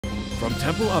From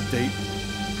Temple Update,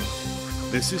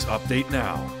 this is Update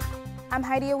Now. I'm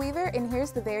Heidi Weaver, and here's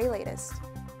the very latest.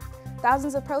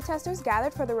 Thousands of protesters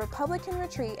gathered for the Republican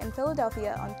retreat in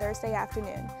Philadelphia on Thursday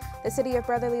afternoon. The city of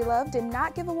brotherly love did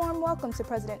not give a warm welcome to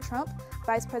President Trump,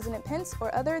 Vice President Pence,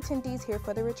 or other attendees here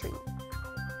for the retreat.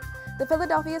 The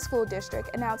Philadelphia School District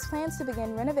announced plans to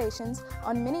begin renovations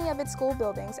on many of its school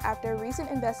buildings after a recent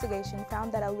investigation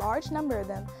found that a large number of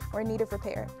them were in need of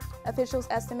repair. Officials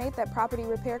estimate that property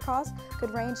repair costs could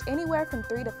range anywhere from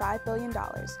 $3 to $5 billion.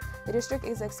 The district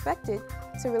is expected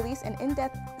to release an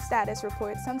in-depth status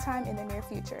report sometime in the near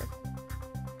future.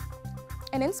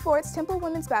 And in sports, Temple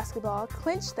women's basketball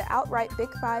clinched the outright Big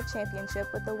Five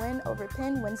championship with a win over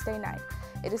Penn Wednesday night.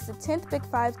 It is the 10th Big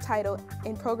Five title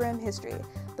in program history.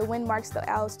 The win marks the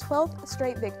Owls' 12th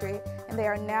straight victory, and they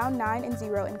are now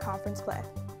 9-0 in conference play.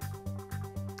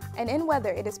 And in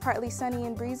weather, it is partly sunny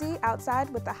and breezy outside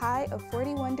with a high of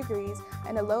 41 degrees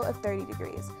and a low of 30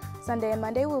 degrees. Sunday and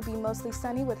Monday will be mostly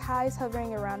sunny with highs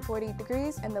hovering around 40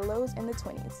 degrees and the lows in the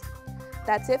 20s.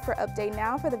 That's it for Update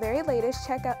Now. For the very latest,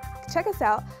 check us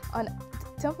out on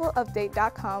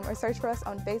templeupdate.com or search for us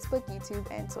on Facebook, YouTube,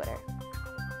 and Twitter.